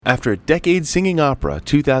After a decade singing opera,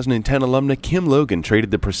 2010 alumna Kim Logan traded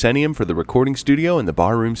the proscenium for the recording studio and the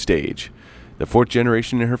barroom stage. The fourth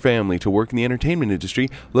generation in her family to work in the entertainment industry,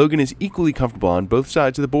 Logan is equally comfortable on both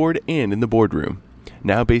sides of the board and in the boardroom.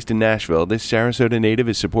 Now based in Nashville, this Sarasota native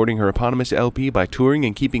is supporting her eponymous LP by touring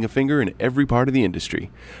and keeping a finger in every part of the industry.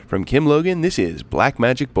 From Kim Logan, this is Black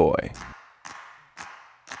Magic Boy.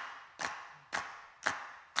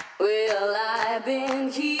 Well, I've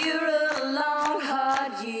been here a long,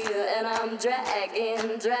 hard year, and I'm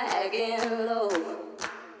dragging low.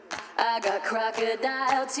 I got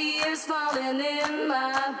crocodile tears falling in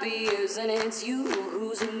my beers, and it's you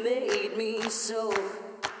who's made me so.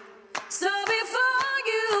 So before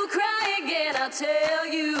you cry again, I'll tell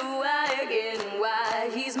you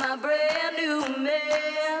why he's my brand new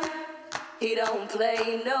man. He don't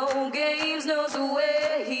play no games, knows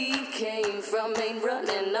where he came from, ain't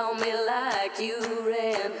running on me like you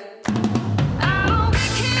ran.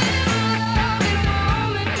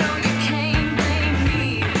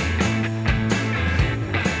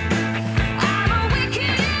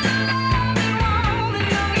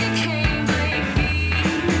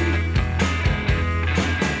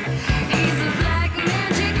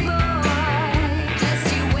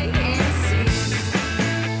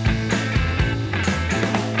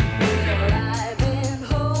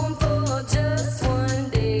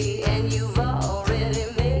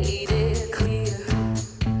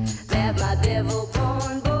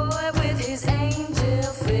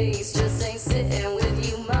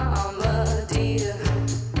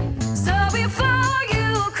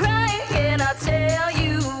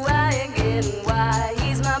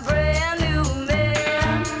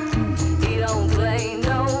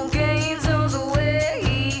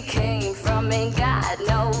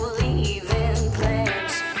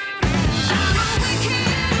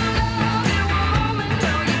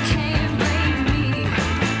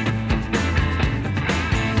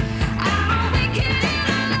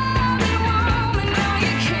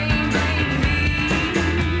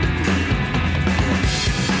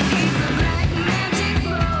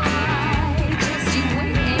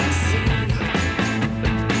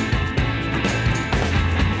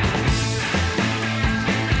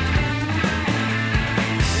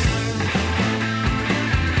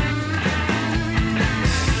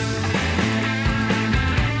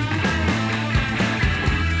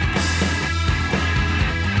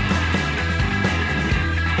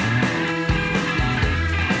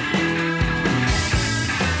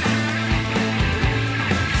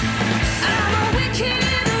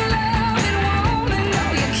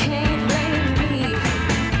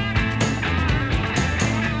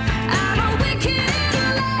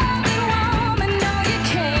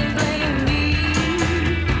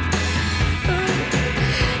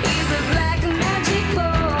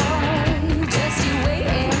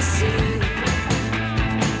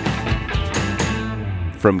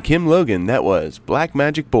 From Kim Logan, that was Black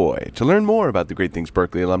Magic Boy. To learn more about the great things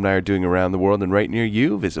Berklee alumni are doing around the world and right near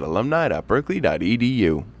you, visit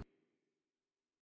alumni.berklee.edu.